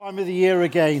Time of the year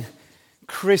again.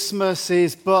 Christmas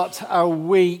is but a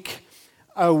week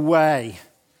away.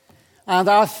 And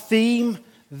our theme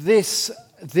this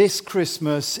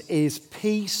Christmas is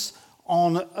Peace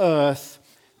on Earth, ?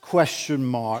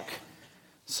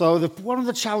 So one of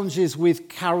the challenges with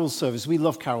carol service, we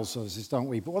love carol services, don't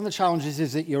we? But one of the challenges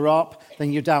is that you're up,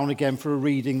 then you're down again for a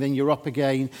reading, then you're up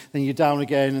again, then you're down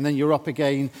again, and then you're up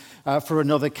again for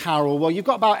another carol. Well, you've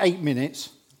got about 8 minutes,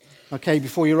 okay,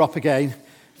 before you're up again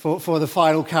for the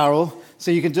final carol. So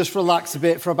you can just relax a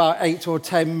bit for about 8 or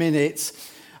 10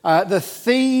 minutes. The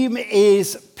theme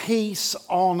is Peace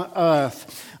on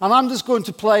Earth. And I'm just going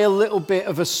to play a little bit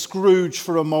of a Scrooge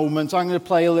for a moment. I'm going to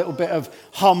play a little bit of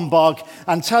humbug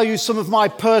and tell you some of my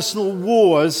personal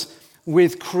wars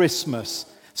with Christmas.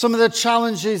 Some of the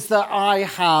challenges that I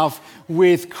have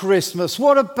with Christmas.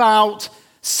 What about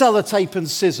sellotape and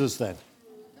scissors then?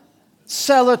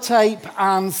 Sellotape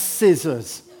and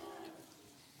scissors.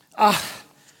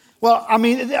 Well, I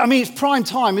mean, it's prime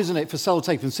time, isn't it, for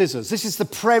sellotape and scissors? This is the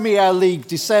Premier League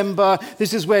December.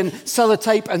 This is when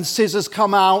sellotape and scissors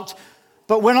come out.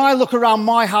 But when I look around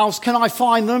my house, can I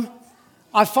find them?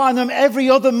 I find them every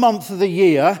other month of the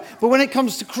year. But when it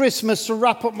comes to Christmas, to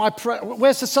wrap up my...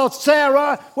 where's the sellotape?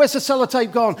 Sarah, where's the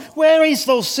sellotape gone? Where is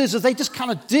those scissors? They just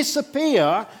kind of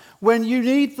disappear when you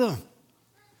need them.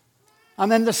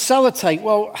 And then the sellotape,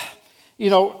 well,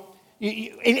 you know...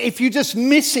 If you just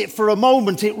miss it for a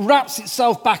moment, it wraps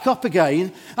itself back up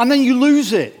again, and then you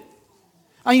lose it.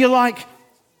 And you're like,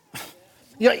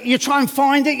 you try and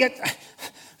find it.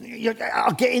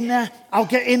 I'll get in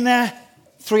there.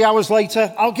 3 hours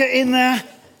later, I'll get in there.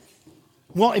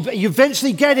 Well, you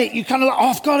eventually get it. You kind of like, oh,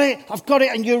 I've got it.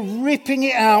 And you're ripping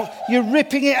it out.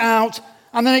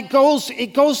 And then it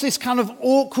goes this kind of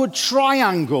awkward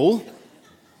triangle.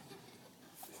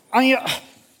 And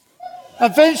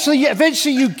Eventually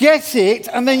you get it,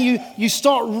 and then you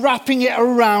start wrapping it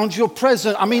around your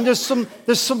present. I mean, there's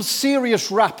some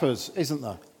serious wrappers, isn't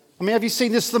there? I mean, have you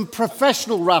seen there's some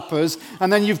professional wrappers,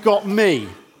 and then you've got me.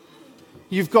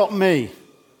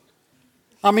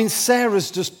 I mean, Sarah's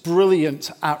just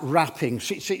brilliant at wrapping.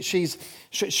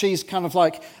 She's kind of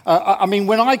like, I mean,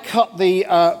 when I cut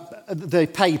the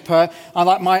paper, and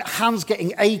like my hands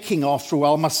getting aching after a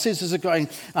while, my scissors are going,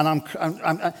 and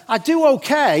I do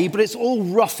okay, but it's all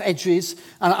rough edges,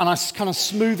 and I kind of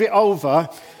smooth it over.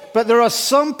 But there are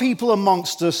some people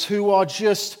amongst us who are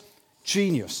just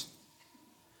genius.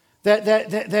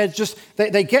 They're just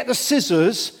they get the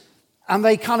scissors, and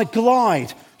they kind of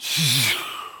glide.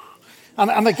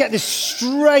 And they get this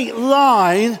straight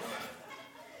line,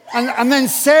 and then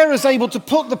Sarah's able to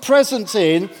put the present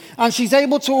in, and she's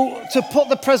able to put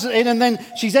the present in, and then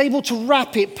she's able to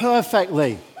wrap it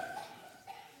perfectly.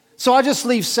 So I just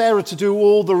leave Sarah to do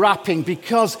all the wrapping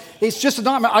because it's just a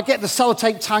nightmare. I get the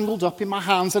sellotape tangled up in my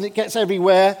hands, and it gets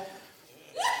everywhere.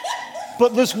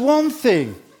 But there's one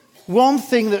thing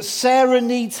that Sarah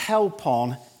needs help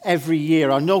on every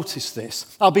year. I notice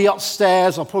this. I'll be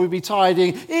upstairs, I'll probably be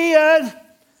tidying. Ian,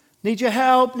 need your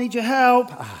help.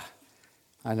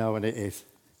 I know what it is.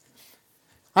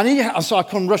 I need your help. So I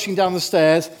come rushing down the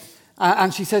stairs,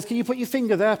 and she says, can you put your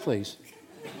finger there, please?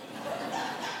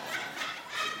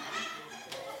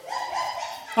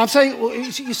 I'm saying, well,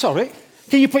 you sorry?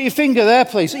 Can you put your finger there,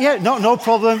 please? Yeah, no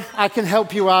problem. I can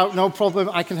help you out. No problem.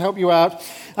 I can help you out.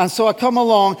 And so I come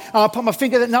along, and I put my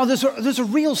finger there. Now, there's a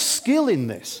real skill in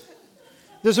this.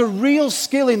 There's a real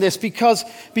skill in this because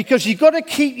you've got to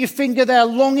keep your finger there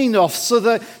long enough so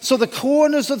the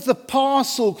corners of the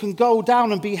parcel can go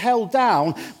down and be held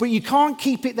down, but you can't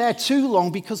keep it there too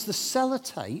long because the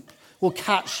sellotape will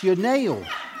catch your nail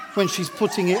when she's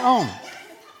putting it on.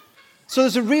 So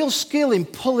there's a real skill in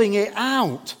pulling it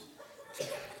out.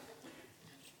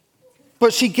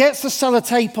 But she gets the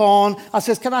sellotape on. I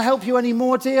says, can I help you any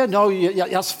more, dear? No,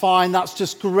 that's fine. That's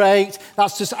just great.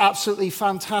 That's just absolutely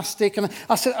fantastic. And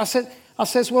I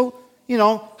says, well, you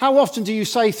know, how often do you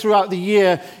say throughout the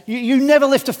year, you never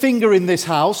lift a finger in this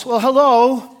house? Well,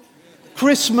 hello,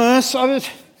 Christmas.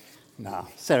 No,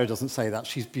 Sarah doesn't say that.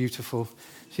 She's beautiful.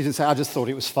 She didn't say, I just thought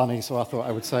it was funny, so I thought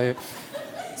I would say it.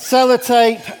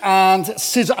 Sellotape and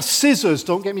scissors.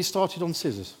 Don't get me started on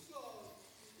scissors.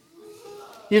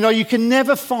 You know, you can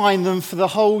never find them for the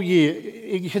whole year.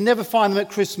 You can never find them at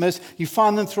Christmas. You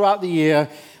find them throughout the year.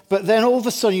 But then all of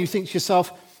a sudden you think to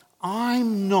yourself,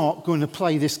 I'm not going to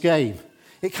play this game.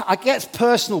 It gets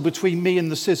personal between me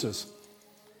and the scissors.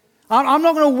 I'm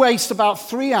not going to waste about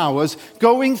 3 hours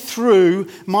going through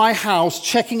my house,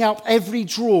 checking out every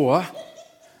drawer,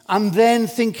 and then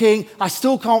thinking, I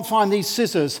still can't find these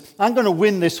scissors. I'm going to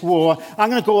win this war. I'm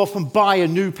going to go off and buy a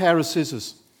new pair of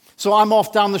scissors. So I'm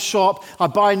off down the shop, I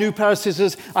buy a new pair of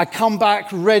scissors, I come back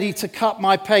ready to cut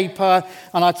my paper,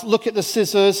 and I look at the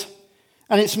scissors,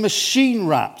 and it's machine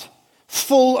wrapped,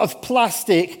 full of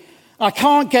plastic. I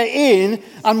can't get in,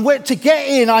 and to get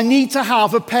in, I need to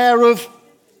have a pair of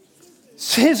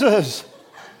scissors.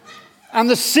 And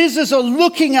the scissors are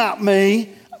looking at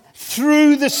me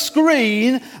through the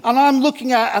screen, and I'm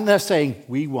looking at, and they're saying,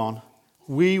 we won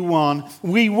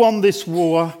this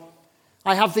war.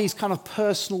 I have these kind of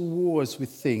personal wars with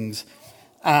things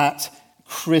at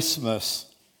Christmas.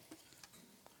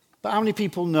 But how many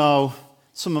people know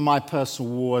some of my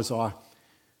personal wars are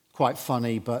quite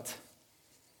funny, but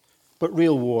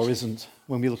real war isn't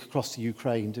when we look across the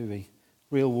Ukraine, do we?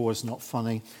 Real war is not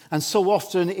funny. And so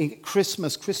often at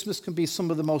Christmas can be some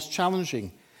of the most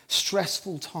challenging,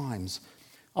 stressful times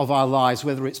of our lives,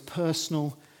 whether it's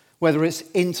personal, whether it's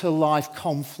inter-life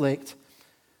conflict.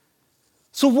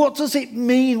 So what does it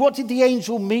mean? What did the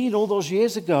angel mean all those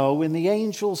years ago when the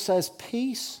angel says,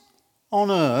 peace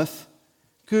on earth,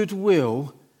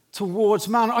 goodwill towards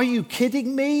man? Are you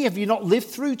kidding me? Have you not lived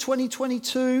through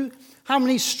 2022? How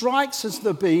many strikes has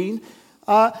there been?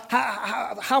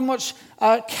 How much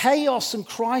chaos and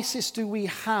crisis do we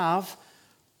have?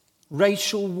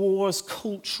 Racial wars,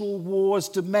 cultural wars,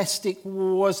 domestic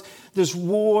wars. There's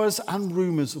wars and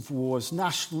rumors of wars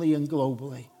nationally and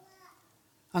globally.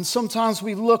 And sometimes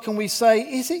we look and we say,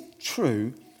 is it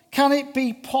true? Can it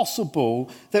be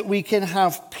possible that we can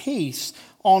have peace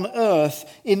on earth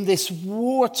in this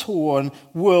war-torn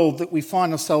world that we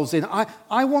find ourselves in?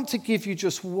 I want to give you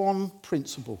just one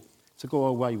principle to go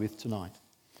away with tonight.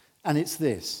 And it's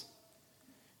this.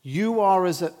 You are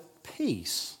as at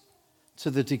peace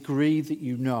to the degree that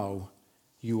you know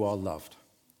you are loved.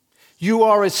 You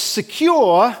are as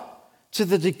secure to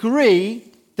the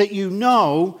degree that you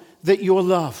know that you're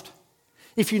loved.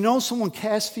 If you know someone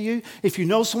cares for you, if you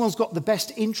know someone's got the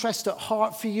best interest at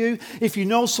heart for you, if you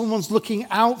know someone's looking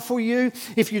out for you,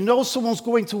 if you know someone's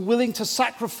willing to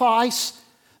sacrifice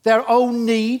their own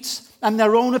needs and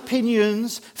their own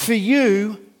opinions for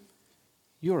you,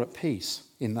 you're at peace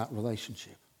in that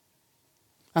relationship.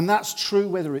 And that's true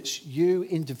whether it's you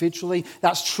individually,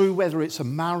 that's true whether it's a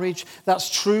marriage, that's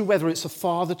true whether it's a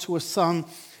father to a son,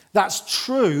 that's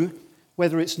true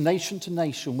whether it's nation to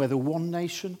nation, whether one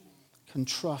nation can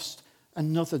trust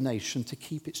another nation to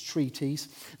keep its treaties,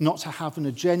 not to have an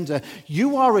agenda.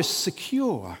 You are as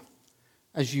secure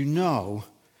as you know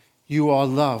you are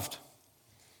loved.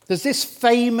 There's this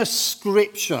famous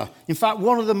scripture, in fact,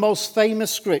 one of the most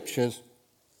famous scriptures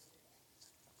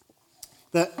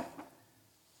that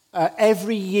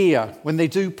every year when they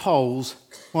do polls,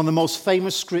 one of the most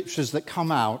famous scriptures that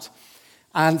come out,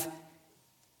 and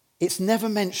it's never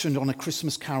mentioned on a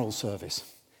Christmas carol service.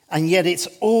 And yet it's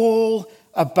all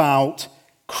about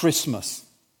Christmas.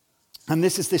 And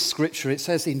this is this scripture. It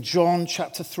says in John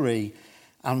chapter 3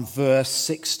 and verse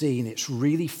 16. It's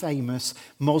really famous.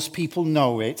 Most people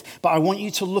know it. But I want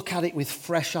you to look at it with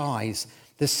fresh eyes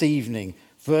this evening.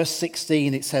 Verse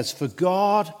 16, it says, "For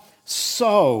God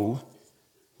so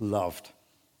loved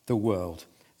the world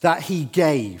that he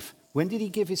gave." When did he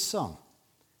give his son?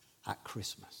 At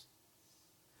Christmas.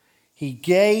 He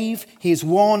gave his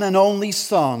one and only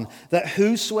Son, that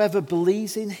whosoever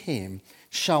believes in him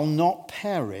shall not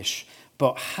perish,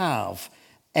 but have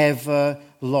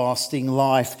everlasting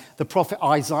life. The prophet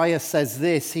Isaiah says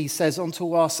this. He says,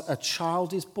 "Unto us a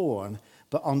child is born,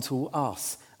 but unto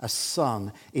us a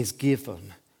son is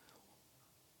given."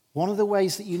 One of the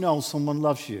ways that you know someone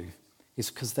loves you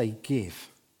is because they give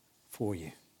for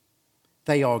you.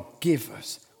 They are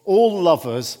givers. All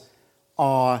lovers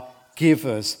are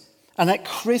givers. And at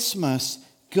Christmas,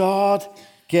 God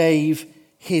gave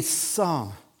his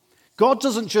son. God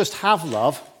doesn't just have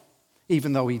love,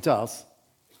 even though he does.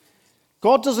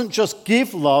 God doesn't just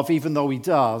give love, even though he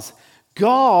does.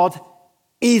 God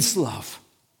is love,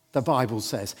 the Bible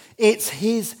says. It's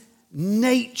his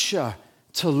nature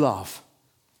to love.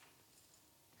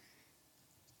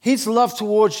 His love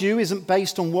towards you isn't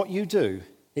based on what you do.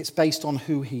 It's based on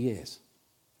who he is.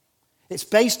 It's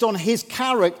based on his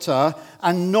character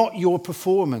and not your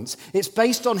performance. It's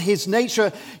based on his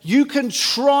nature. You can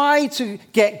try to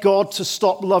get God to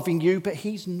stop loving you, but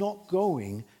he's not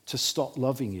going to stop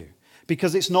loving you.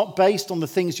 Because it's not based on the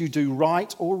things you do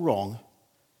right or wrong.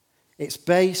 It's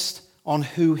based on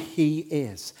who he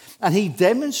is. And he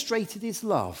demonstrated his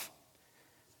love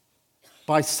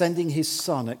by sending his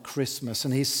son at Christmas.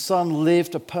 And his son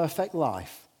lived a perfect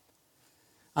life.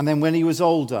 And then when he was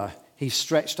older, he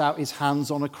stretched out his hands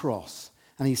on a cross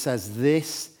and he says,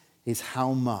 "This is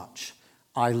how much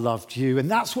I loved you." And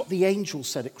that's what the angel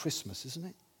said at Christmas, isn't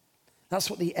it? That's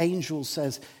what the angel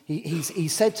says. The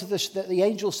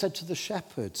angel said to the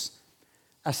shepherds,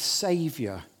 a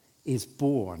Savior is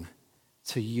born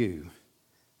to you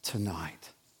tonight.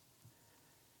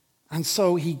 And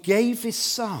so he gave his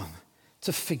Son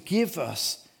to forgive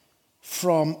us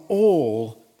from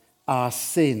all our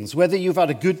sins. Whether you've had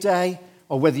a good day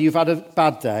or whether you've had a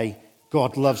bad day,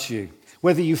 God loves you.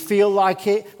 Whether you feel like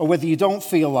it or whether you don't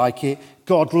feel like it,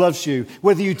 God loves you.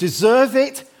 Whether you deserve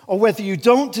it or whether you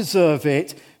don't deserve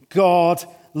it, God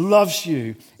loves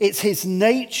you. It's his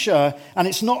nature, and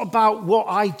it's not about what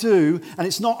I do, and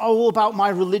it's not all about my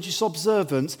religious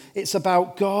observance. It's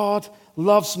about God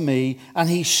loves me, and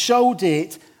he showed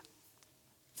it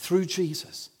through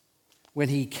Jesus when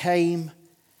he came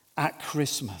at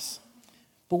Christmas.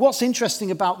 But what's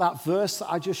interesting about that verse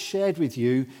that I just shared with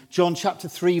you, John chapter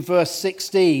 3, verse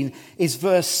 16, is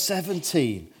verse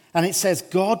 17. And it says,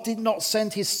 God did not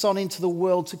send his Son into the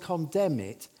world to condemn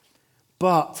it,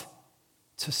 but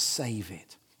to save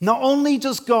it. Not only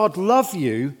does God love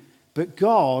you, but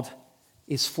God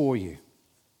is for you.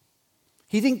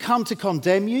 He didn't come to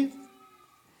condemn you.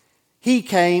 He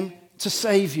came to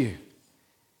save you.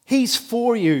 He's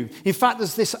for you. In fact,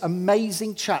 there's this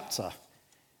amazing chapter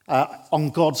on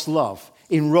God's love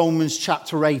in Romans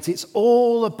chapter 8. It's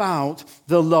all about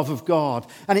the love of God.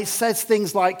 And it says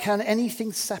things like, can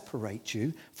anything separate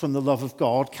you from the love of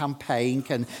God? Can pain,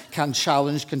 can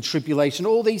challenge, can tribulation,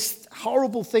 all these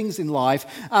horrible things in life.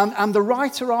 And the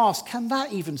writer asks, can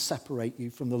that even separate you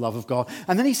from the love of God?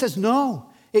 And then he says, no,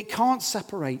 it can't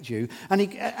separate you. And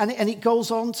it goes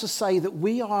on to say that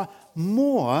we are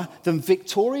more than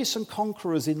victorious and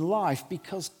conquerors in life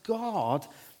because God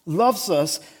loves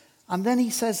us. And then he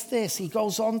says this, he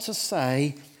goes on to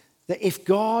say that if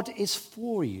God is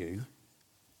for you,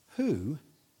 who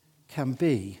can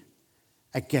be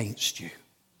against you?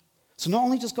 So not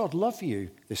only does God love you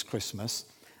this Christmas,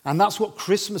 and that's what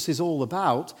Christmas is all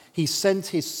about, he sent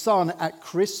his Son at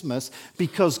Christmas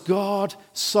because God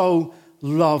so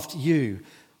loved you,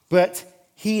 but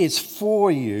he is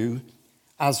for you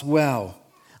as well.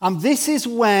 And this is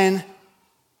when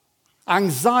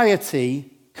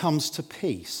anxiety comes to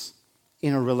peace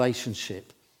in a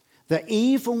relationship. That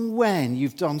even when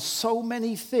you've done so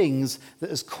many things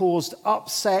that has caused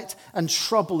upset and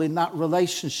trouble in that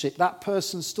relationship, that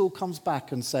person still comes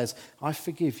back and says, I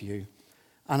forgive you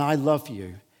and I love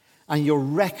you. And you're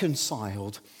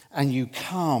reconciled and you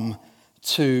come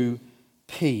to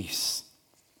peace.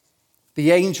 The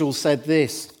angel said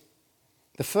this.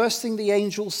 The first thing the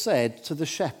angel said to the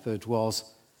shepherd was,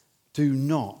 do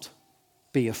not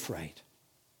be afraid.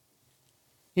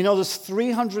 You know, there's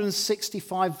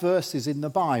 365 verses in the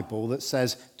Bible that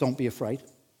says, don't be afraid.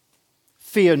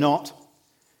 Fear not.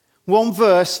 One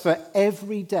verse for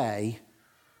every day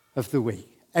of the week,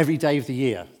 every day of the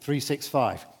year,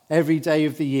 365, every day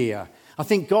of the year. I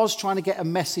think God's trying to get a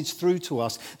message through to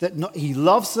us that he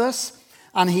loves us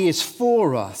and he is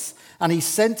for us. And he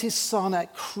sent his Son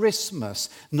at Christmas,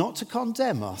 not to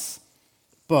condemn us,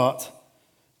 but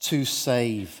to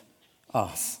save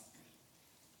us.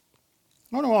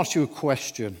 I want to ask you a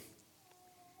question.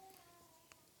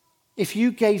 If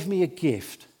you gave me a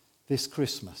gift this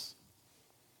Christmas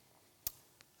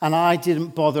and I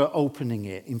didn't bother opening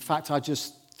it, in fact, I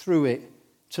just threw it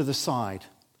to the side,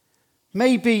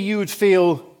 maybe you would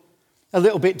feel a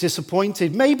little bit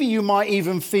disappointed. Maybe you might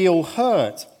even feel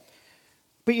hurt.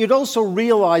 But you'd also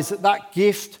realize that that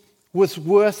gift was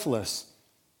worthless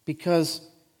because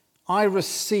I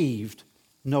received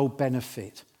no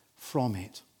benefit from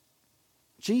it.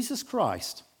 Jesus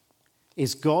Christ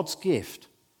is God's gift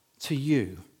to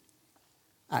you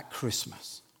at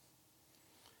Christmas.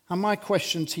 And my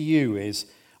question to you is,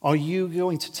 are you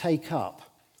going to take up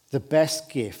the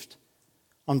best gift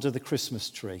under the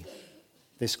Christmas tree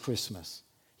this Christmas?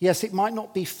 Yes, it might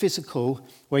not be physical,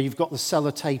 where you've got the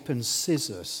sellotape and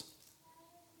scissors,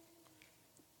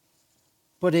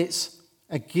 but it's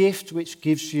a gift which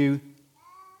gives you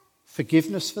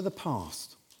forgiveness for the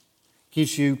past,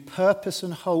 gives you purpose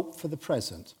and hope for the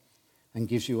present, and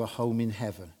gives you a home in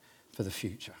heaven for the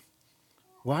future.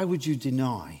 Why would you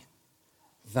deny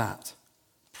that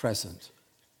present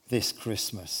this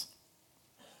Christmas?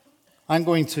 I'm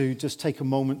going to just take a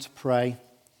moment to pray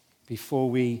before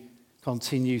we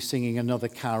continue singing another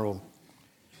carol.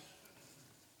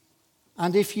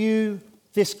 And if you,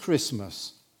 this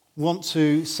Christmas, want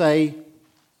to say,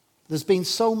 there's been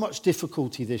so much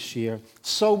difficulty this year,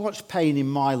 so much pain in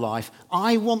my life.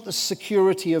 I want the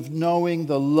security of knowing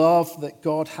the love that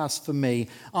God has for me.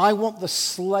 I want the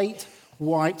slate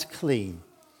wiped clean.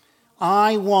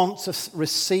 I want to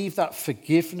receive that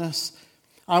forgiveness.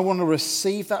 I want to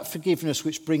receive that forgiveness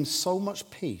which brings so much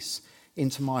peace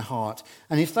into my heart.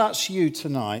 And if that's you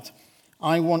tonight,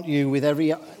 I want you, with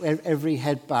every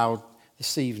head bowed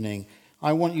this evening,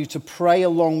 I want you to pray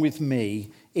along with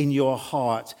me in your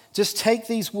heart. Just take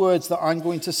these words that I'm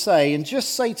going to say and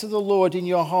just say to the Lord in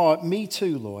your heart, me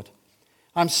too, Lord.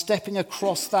 I'm stepping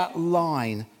across that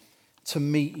line to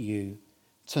meet you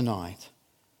tonight.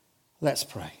 Let's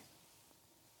pray.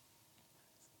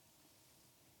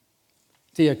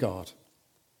 Dear God,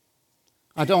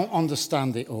 I don't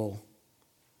understand it all,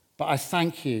 but I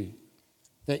thank you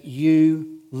that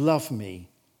you love me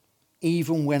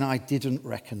even when I didn't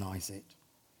recognize it.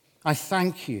 I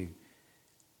thank you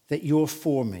that you're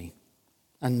for me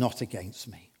and not against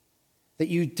me, that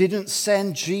you didn't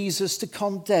send Jesus to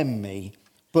condemn me,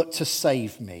 but to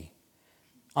save me.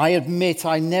 I admit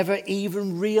I never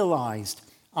even realized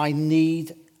I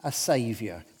need a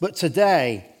Savior, but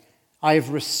today I have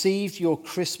received your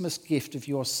Christmas gift of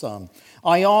your Son.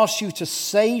 I ask you to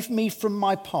save me from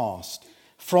my past,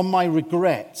 from my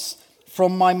regrets,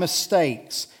 from my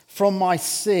mistakes, from my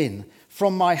sin,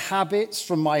 from my habits,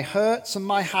 from my hurts and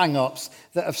my hang-ups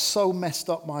that have so messed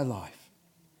up my life.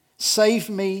 Save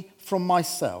me from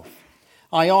myself.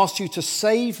 I ask you to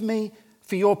save me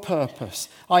for your purpose.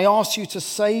 I ask you to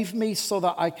save me so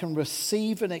that I can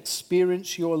receive and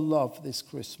experience your love this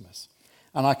Christmas,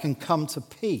 and I can come to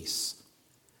peace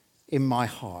in my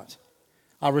heart.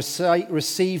 I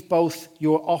receive both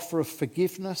your offer of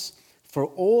forgiveness for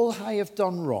all I have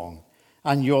done wrong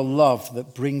and your love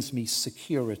that brings me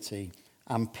security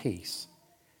and peace.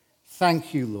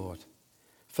 Thank you, Lord,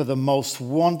 for the most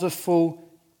wonderful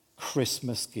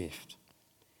Christmas gift.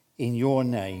 In your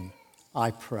name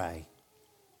I pray.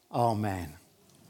 Amen.